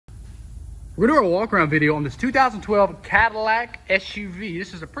We're gonna do a walk around video on this 2012 Cadillac SUV.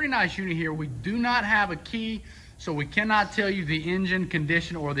 This is a pretty nice unit here. We do not have a key, so we cannot tell you the engine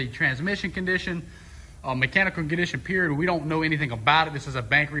condition or the transmission condition, mechanical condition period. We don't know anything about it. This is a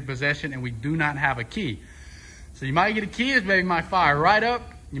bank repossession and we do not have a key. So you might get a key, this baby might fire right up.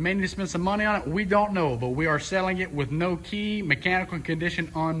 You may need to spend some money on it. We don't know, but we are selling it with no key, mechanical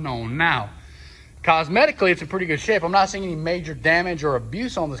condition unknown. Now, cosmetically, it's in pretty good shape. I'm not seeing any major damage or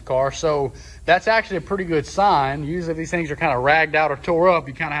abuse on this car, so that's actually a pretty good sign. Usually if these things are kind of ragged out or tore up,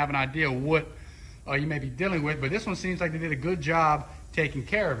 you kind of have an idea of what you may be dealing with, but this one seems like they did a good job taking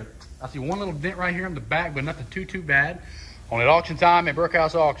care of it. I see one little dent right here in the back, but nothing too bad. On at auction time at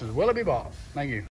Brookhouse Auctions. Will it be bought? Thank you.